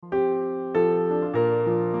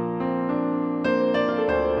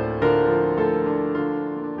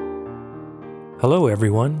Hello,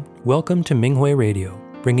 everyone. Welcome to Minghui Radio,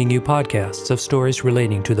 bringing you podcasts of stories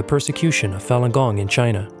relating to the persecution of Falun Gong in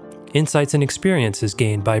China, insights and experiences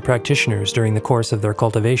gained by practitioners during the course of their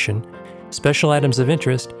cultivation, special items of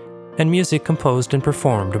interest, and music composed and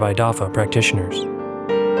performed by DAFA practitioners.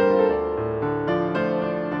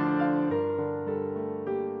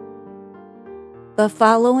 The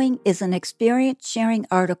following is an experience-sharing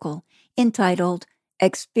article entitled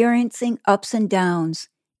Experiencing Ups and Downs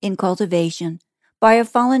in Cultivation by a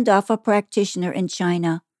Falun Dafa practitioner in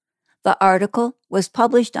China. The article was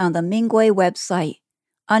published on the Minghui website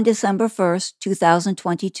on December 1st,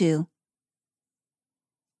 2022.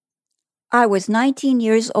 I was 19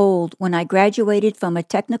 years old when I graduated from a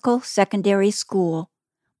technical secondary school.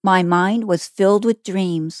 My mind was filled with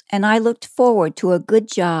dreams, and I looked forward to a good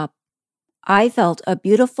job. I felt a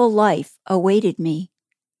beautiful life awaited me.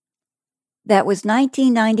 That was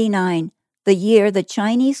 1999, the year the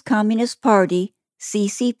Chinese Communist Party,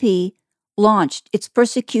 CCP, launched its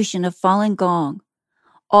persecution of Falun Gong.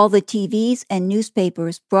 All the TVs and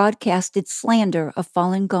newspapers broadcasted slander of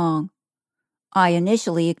Falun Gong. I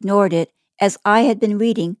initially ignored it, as I had been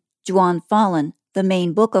reading Zhuan Falun, the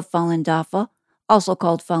main book of Falun Dafa, also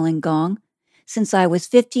called Falun Gong, since I was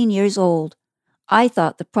 15 years old. I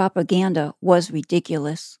thought the propaganda was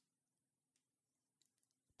ridiculous.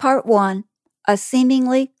 Part 1. A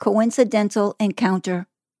seemingly coincidental encounter.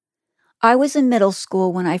 I was in middle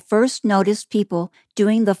school when I first noticed people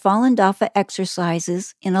doing the Falun Dafa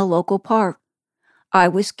exercises in a local park. I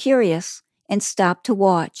was curious and stopped to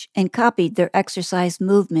watch and copied their exercise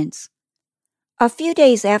movements. A few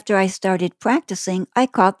days after I started practicing, I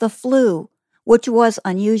caught the flu, which was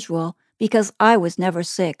unusual because I was never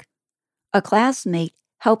sick. A classmate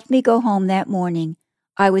helped me go home that morning.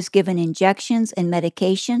 I was given injections and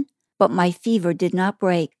medication, but my fever did not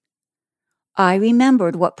break. I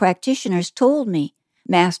remembered what practitioners told me.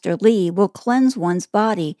 Master Li will cleanse one's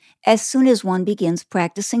body as soon as one begins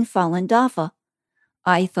practicing Falun Dafa.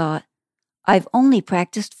 I thought, I've only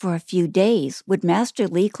practiced for a few days. Would Master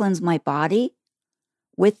Li cleanse my body?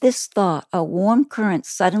 With this thought, a warm current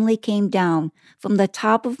suddenly came down from the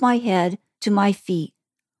top of my head to my feet.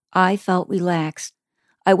 I felt relaxed.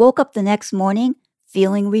 I woke up the next morning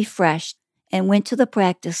feeling refreshed and went to the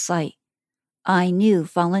practice site. I knew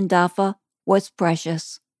Falun Dafa was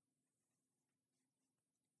precious.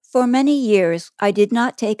 For many years, I did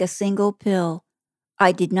not take a single pill.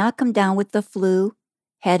 I did not come down with the flu,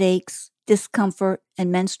 headaches, discomfort,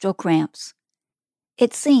 and menstrual cramps.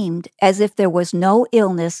 It seemed as if there was no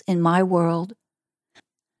illness in my world.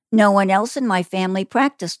 No one else in my family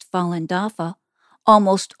practiced Falun Dafa.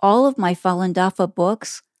 Almost all of my Falun Dafa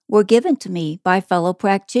books were given to me by fellow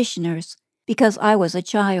practitioners because I was a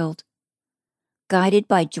child. Guided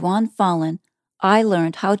by Zhuan Falun, I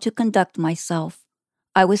learned how to conduct myself.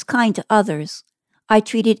 I was kind to others. I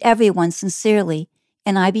treated everyone sincerely,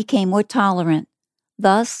 and I became more tolerant.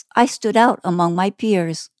 Thus, I stood out among my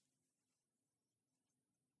peers.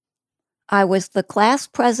 I was the class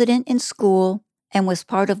president in school and was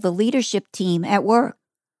part of the leadership team at work.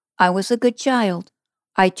 I was a good child.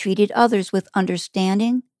 I treated others with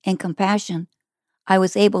understanding and compassion. I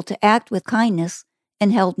was able to act with kindness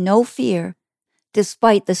and held no fear,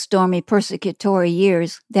 despite the stormy persecutory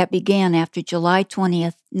years that began after July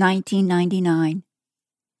 20th, 1999.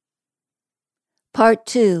 Part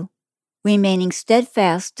 2. Remaining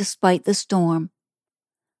steadfast despite the storm.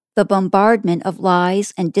 The bombardment of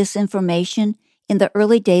lies and disinformation in the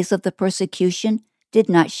early days of the persecution did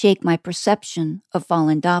not shake my perception of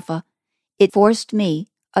Falun Dafa. It forced me,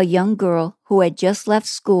 a young girl who had just left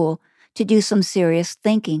school, to do some serious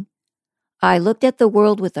thinking. I looked at the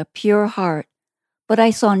world with a pure heart, but I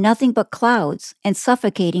saw nothing but clouds and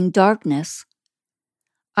suffocating darkness.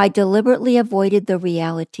 I deliberately avoided the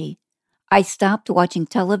reality. I stopped watching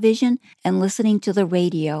television and listening to the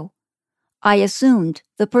radio. I assumed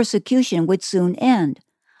the persecution would soon end.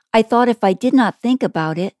 I thought if I did not think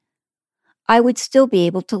about it, I would still be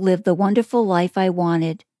able to live the wonderful life I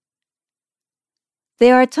wanted.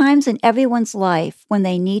 There are times in everyone's life when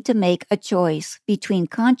they need to make a choice between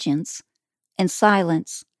conscience and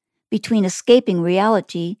silence, between escaping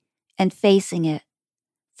reality and facing it.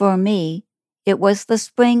 For me, it was the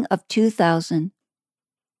spring of 2000.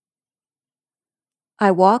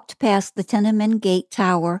 I walked past the Tiananmen Gate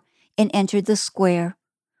Tower and entered the square.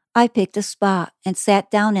 I picked a spot and sat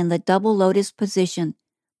down in the double lotus position,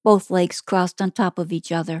 both legs crossed on top of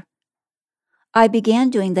each other. I began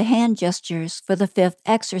doing the hand gestures for the fifth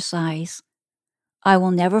exercise. I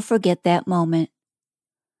will never forget that moment.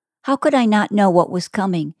 How could I not know what was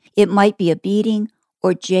coming? It might be a beating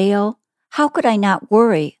or jail. How could I not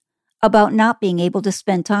worry? about not being able to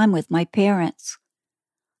spend time with my parents.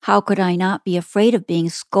 How could I not be afraid of being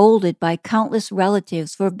scolded by countless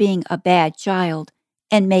relatives for being a bad child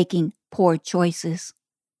and making poor choices?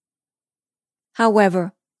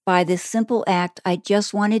 However, by this simple act, I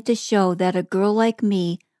just wanted to show that a girl like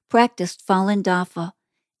me practiced Falun Dafa,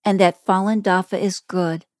 and that Falun Dafa is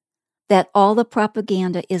good, that all the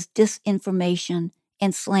propaganda is disinformation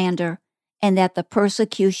and slander, and that the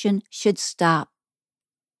persecution should stop.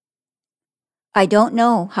 I don't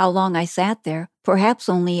know how long I sat there, perhaps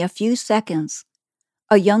only a few seconds.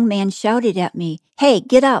 A young man shouted at me, "Hey,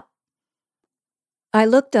 get up!" I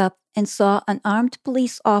looked up and saw an armed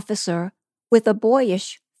police officer with a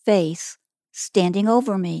boyish face standing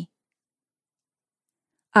over me.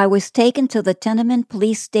 I was taken to the Tiananmen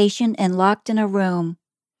police station and locked in a room.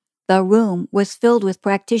 The room was filled with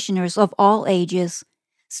practitioners of all ages,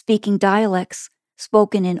 speaking dialects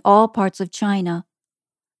spoken in all parts of China.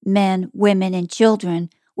 Men, women, and children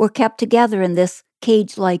were kept together in this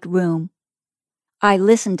cage-like room. I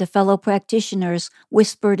listened to fellow practitioners'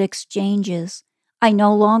 whispered exchanges. I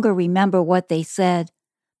no longer remember what they said,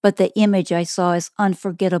 but the image I saw is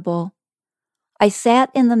unforgettable. I sat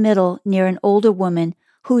in the middle near an older woman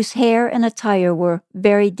whose hair and attire were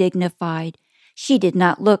very dignified. She did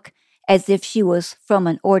not look as if she was from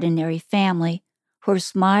an ordinary family. Her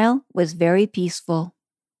smile was very peaceful.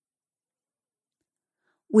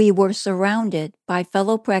 We were surrounded by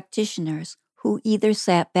fellow practitioners who either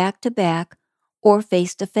sat back to back or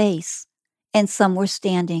face to face, and some were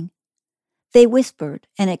standing. They whispered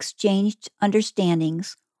and exchanged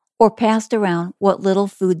understandings or passed around what little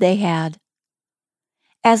food they had.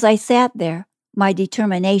 As I sat there, my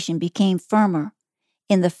determination became firmer.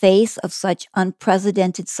 In the face of such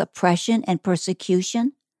unprecedented suppression and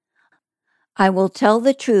persecution, I will tell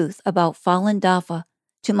the truth about Falun Dafa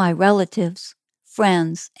to my relatives,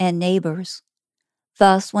 friends, and neighbors.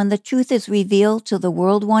 Thus, when the truth is revealed to the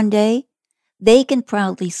world one day, they can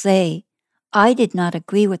proudly say, "I did not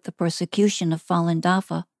agree with the persecution of Falun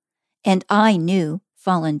Dafa, and I knew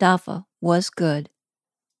Falun Dafa was good."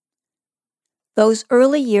 Those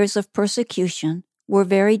early years of persecution were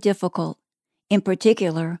very difficult, in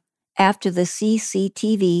particular after the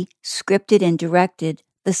CCTV scripted and directed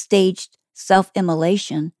the staged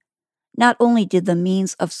self-immolation. Not only did the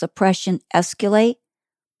means of suppression escalate,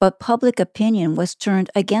 but public opinion was turned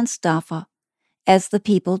against Dafa, as the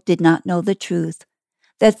people did not know the truth,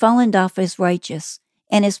 that Falun Dafa is righteous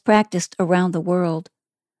and is practiced around the world.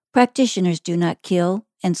 Practitioners do not kill,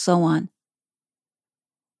 and so on.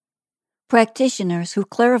 Practitioners who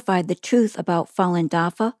clarified the truth about Falun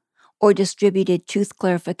Dafa or distributed truth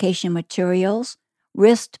clarification materials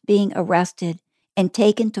risked being arrested and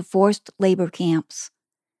taken to forced labor camps.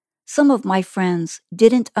 Some of my friends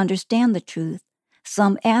didn't understand the truth.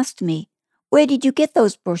 Some asked me, "Where did you get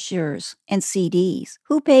those brochures and CDs?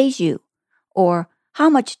 Who pays you?" Or, "How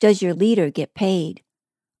much does your leader get paid?"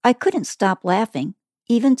 I couldn't stop laughing,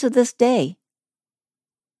 even to this day.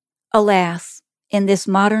 Alas, in this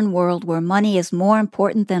modern world where money is more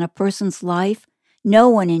important than a person's life, no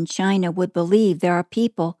one in China would believe there are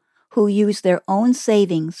people who use their own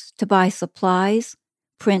savings to buy supplies,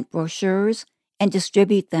 print brochures, and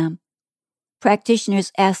distribute them.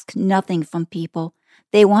 Practitioners ask nothing from people.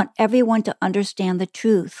 They want everyone to understand the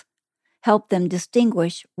truth, help them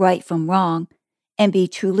distinguish right from wrong, and be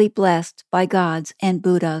truly blessed by gods and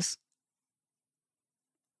Buddhas.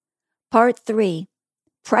 Part 3.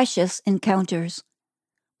 Precious Encounters.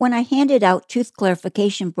 When I handed out truth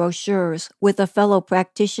clarification brochures with a fellow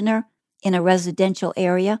practitioner in a residential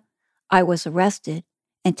area, I was arrested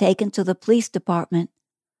and taken to the police department.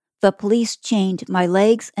 The police chained my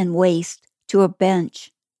legs and waist to a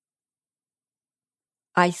bench.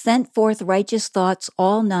 I sent forth righteous thoughts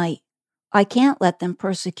all night. I can't let them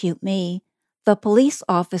persecute me. The police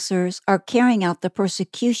officers are carrying out the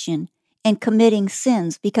persecution and committing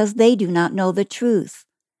sins because they do not know the truth.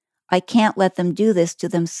 I can't let them do this to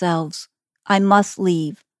themselves. I must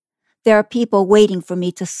leave. There are people waiting for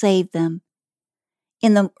me to save them.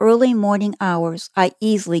 In the early morning hours, I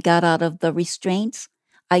easily got out of the restraints.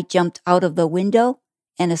 I jumped out of the window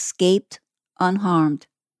and escaped unharmed.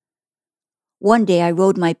 One day I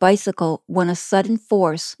rode my bicycle when a sudden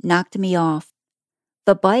force knocked me off.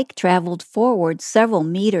 The bike traveled forward several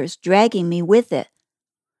meters, dragging me with it.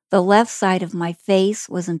 The left side of my face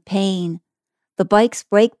was in pain. The bike's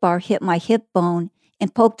brake bar hit my hip bone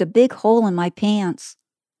and poked a big hole in my pants.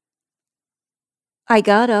 I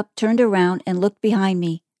got up, turned around, and looked behind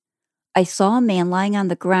me. I saw a man lying on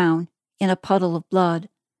the ground in a puddle of blood,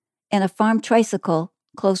 and a farm tricycle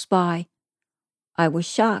close by. I was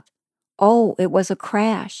shocked. Oh, it was a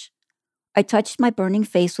crash. I touched my burning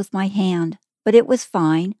face with my hand, but it was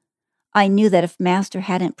fine. I knew that if Master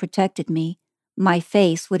hadn't protected me, my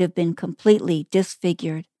face would have been completely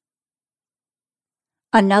disfigured.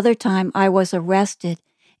 Another time I was arrested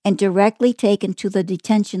and directly taken to the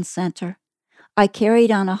detention center. I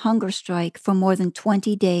carried on a hunger strike for more than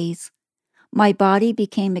 20 days. My body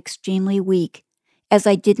became extremely weak as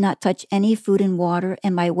I did not touch any food and water,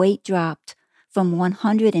 and my weight dropped from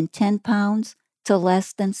 110 pounds to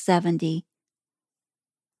less than 70.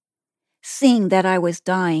 Seeing that I was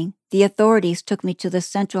dying, the authorities took me to the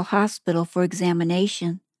Central Hospital for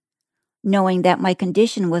examination. Knowing that my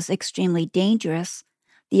condition was extremely dangerous,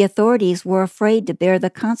 the authorities were afraid to bear the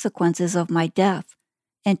consequences of my death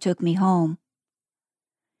and took me home.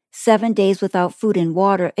 7 days without food and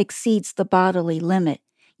water exceeds the bodily limit,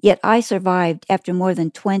 yet I survived after more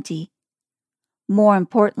than 20. More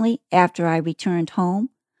importantly, after I returned home,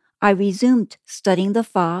 I resumed studying the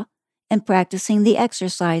Fa and practicing the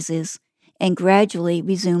exercises, and gradually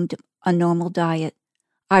resumed a normal diet.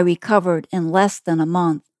 I recovered in less than a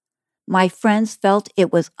month. My friends felt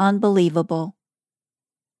it was unbelievable.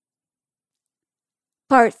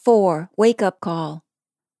 Part 4. Wake-up call.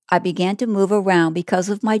 I began to move around because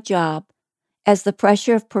of my job as the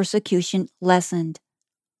pressure of persecution lessened.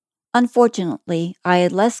 Unfortunately, I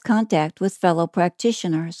had less contact with fellow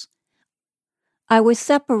practitioners. I was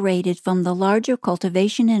separated from the larger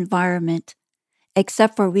cultivation environment,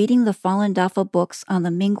 except for reading the Falun Dafa books on the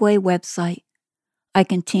Minghui website. I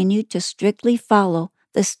continued to strictly follow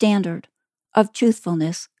the standard of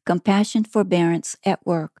truthfulness, compassion, forbearance at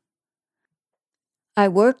work. I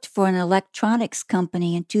worked for an electronics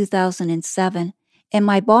company in 2007, and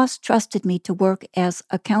my boss trusted me to work as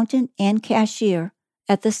accountant and cashier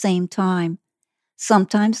at the same time.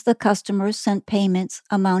 Sometimes the customers sent payments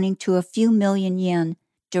amounting to a few million yen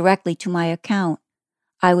directly to my account.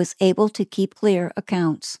 I was able to keep clear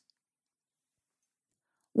accounts.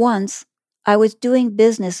 Once, I was doing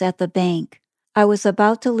business at the bank. I was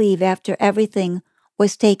about to leave after everything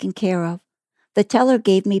was taken care of. The teller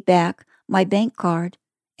gave me back my bank card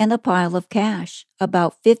and a pile of cash,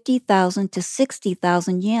 about 50,000 to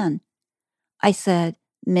 60,000 yen. I said,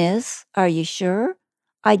 "Miss, are you sure?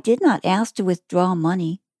 I did not ask to withdraw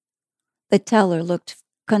money." The teller looked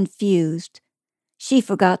confused. She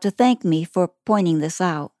forgot to thank me for pointing this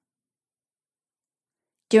out.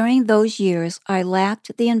 During those years, I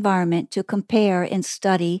lacked the environment to compare in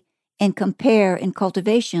study and compare in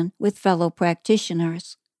cultivation with fellow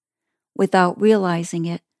practitioners. Without realizing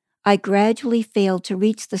it, I gradually failed to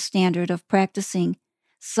reach the standard of practicing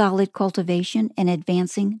solid cultivation and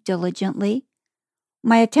advancing diligently.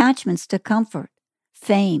 My attachments to comfort,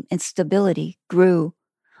 fame, and stability grew.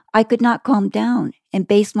 I could not calm down and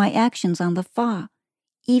base my actions on the Fa,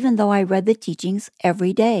 even though I read the teachings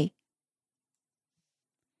every day.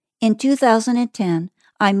 In 2010,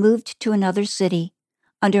 I moved to another city.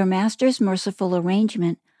 Under Master's merciful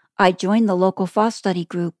arrangement, I joined the local Fa study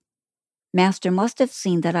group. Master must have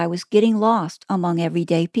seen that I was getting lost among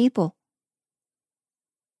everyday people.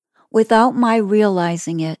 Without my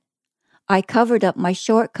realizing it, I covered up my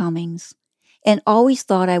shortcomings and always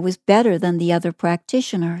thought I was better than the other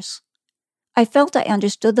practitioners. I felt I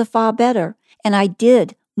understood the Fa better, and I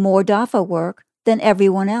did more Dafa work than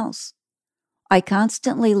everyone else. I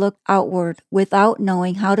constantly looked outward without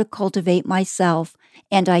knowing how to cultivate myself,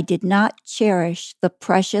 and I did not cherish the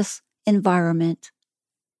precious environment.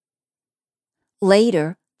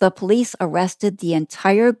 Later, the police arrested the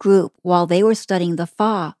entire group while they were studying the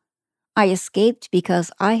Fa. I escaped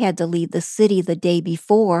because I had to leave the city the day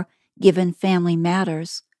before, given family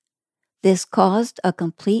matters. This caused a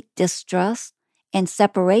complete distrust and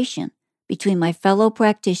separation between my fellow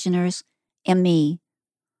practitioners and me.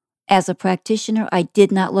 As a practitioner, I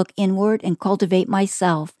did not look inward and cultivate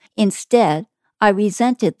myself. Instead, I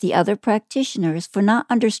resented the other practitioners for not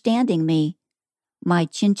understanding me. My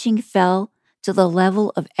chinching fell to the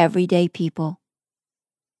level of everyday people.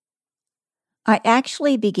 I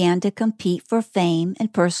actually began to compete for fame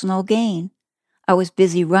and personal gain. I was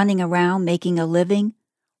busy running around making a living,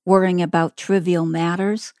 worrying about trivial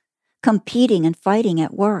matters, competing and fighting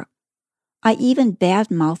at work. I even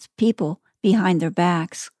badmouthed people behind their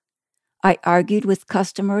backs. I argued with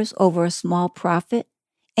customers over a small profit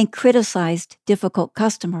and criticized difficult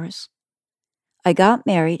customers. I got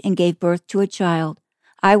married and gave birth to a child.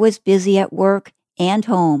 I was busy at work and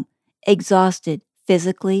home, exhausted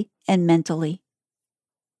physically and mentally.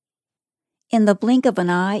 In the blink of an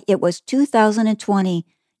eye, it was 2020.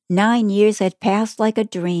 9 years had passed like a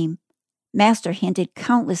dream. Master hinted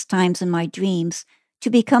countless times in my dreams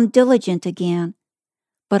to become diligent again.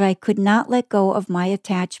 But I could not let go of my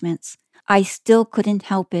attachments. I still couldn't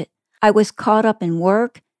help it. I was caught up in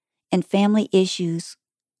work and family issues.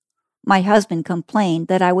 My husband complained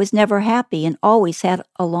that I was never happy and always had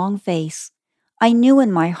a long face. I knew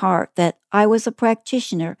in my heart that I was a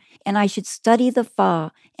practitioner and I should study the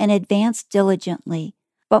Fa and advance diligently,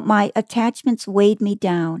 but my attachments weighed me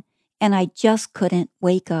down and I just couldn't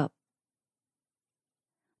wake up.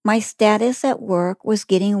 My status at work was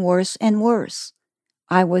getting worse and worse.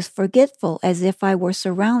 I was forgetful as if I were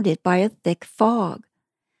surrounded by a thick fog.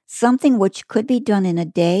 Something which could be done in a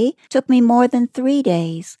day took me more than 3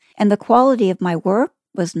 days, and the quality of my work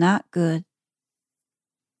was not good.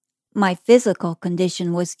 My physical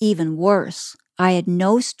condition was even worse. I had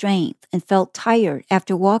no strength and felt tired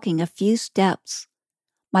after walking a few steps.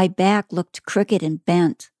 My back looked crooked and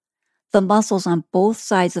bent. The muscles on both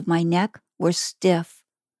sides of my neck were stiff.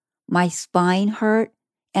 My spine hurt,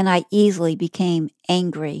 and I easily became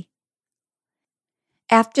angry.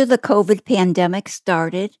 After the COVID pandemic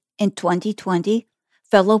started in 2020,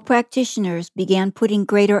 fellow practitioners began putting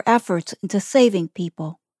greater efforts into saving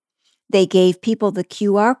people. They gave people the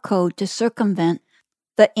QR code to circumvent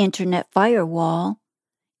the internet firewall,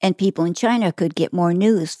 and people in China could get more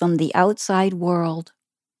news from the outside world.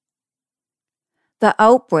 The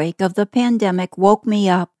outbreak of the pandemic woke me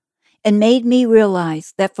up and made me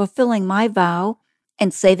realize that fulfilling my vow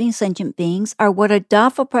and saving sentient beings are what a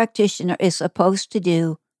Dafa practitioner is supposed to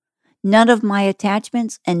do. None of my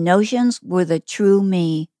attachments and notions were the true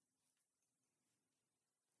me.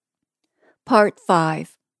 Part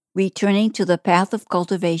 5. Returning to the Path of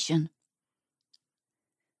Cultivation.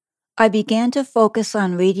 I began to focus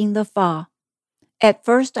on reading the Fa. At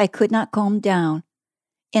first I could not calm down,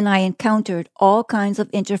 and I encountered all kinds of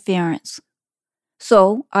interference.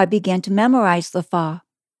 So I began to memorize the Fa.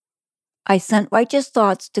 I sent righteous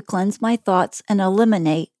thoughts to cleanse my thoughts and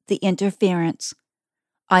eliminate the interference.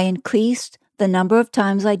 I increased the number of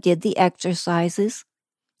times I did the exercises.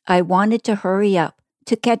 I wanted to hurry up,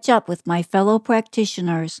 to catch up with my fellow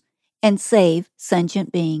practitioners and save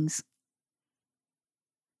sentient beings.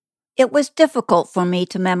 It was difficult for me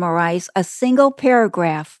to memorize a single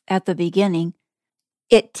paragraph at the beginning.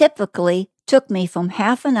 It typically took me from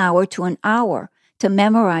half an hour to an hour to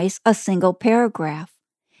memorize a single paragraph,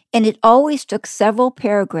 and it always took several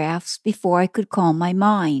paragraphs before I could calm my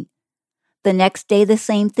mind. The next day the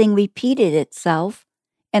same thing repeated itself,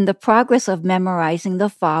 and the progress of memorizing the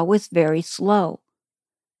Fa was very slow.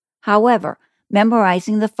 However,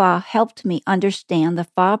 memorizing the Fa helped me understand the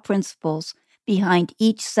Fa principles behind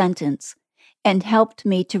each sentence and helped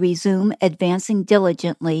me to resume advancing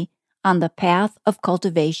diligently on the path of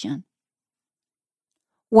cultivation.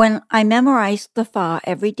 When I memorized the Fa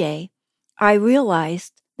every day, I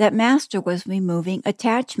realized that Master was removing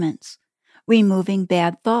attachments, removing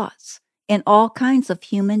bad thoughts, and all kinds of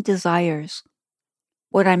human desires.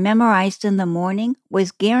 What I memorized in the morning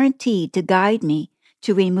was guaranteed to guide me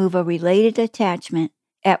to remove a related attachment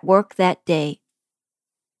at work that day.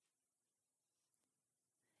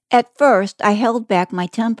 At first, I held back my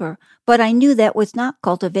temper, but I knew that was not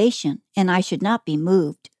cultivation, and I should not be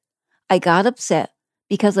moved. I got upset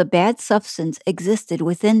because a bad substance existed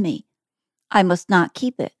within me. I must not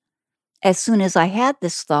keep it. As soon as I had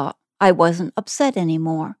this thought, I wasn't upset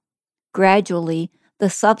anymore. Gradually, the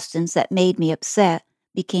substance that made me upset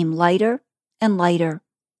became lighter and lighter.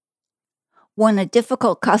 When a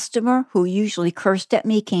difficult customer who usually cursed at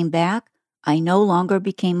me came back, I no longer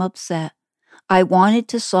became upset. I wanted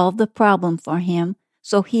to solve the problem for him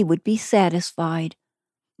so he would be satisfied.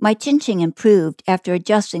 My chinching improved after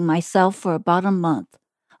adjusting myself for about a month.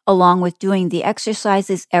 Along with doing the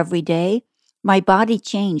exercises every day, my body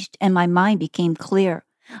changed and my mind became clear.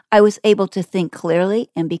 I was able to think clearly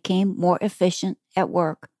and became more efficient at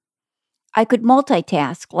work. I could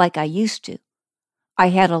multitask like I used to. I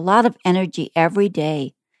had a lot of energy every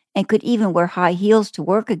day and could even wear high heels to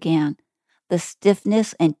work again. The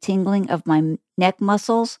stiffness and tingling of my neck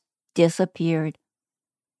muscles disappeared.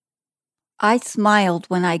 I smiled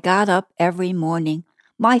when I got up every morning.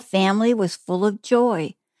 My family was full of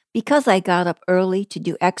joy. Because I got up early to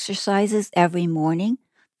do exercises every morning,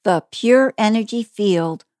 the pure energy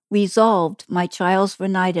field resolved my child's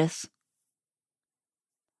rhinitis.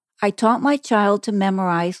 I taught my child to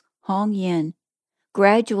memorize Hong Yin.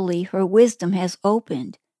 Gradually, her wisdom has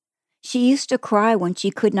opened. She used to cry when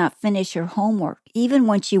she could not finish her homework, even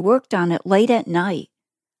when she worked on it late at night.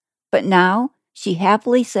 But now, she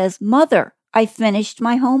happily says, "Mother, I finished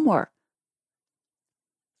my homework."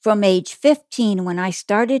 From age 15, when I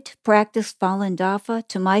started to practice Falun Dafa,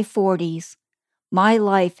 to my 40s, my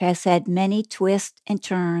life has had many twists and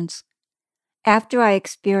turns. After I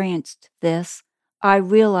experienced this, I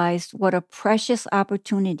realized what a precious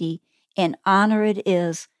opportunity and honor it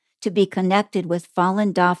is to be connected with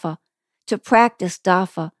Falun Dafa, to practice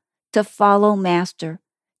Dafa, to follow Master,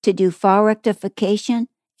 to do far rectification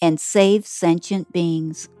and save sentient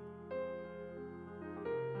beings.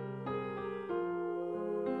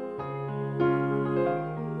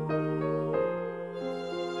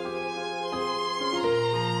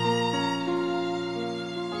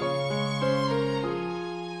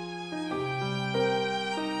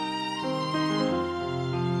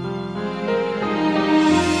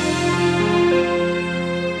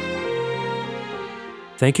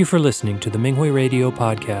 Thank you for listening to the Minghui Radio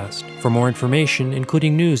podcast. For more information,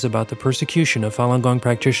 including news about the persecution of Falun Gong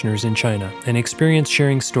practitioners in China and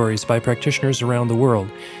experience-sharing stories by practitioners around the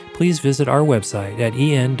world, please visit our website at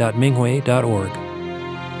en.minghui.org.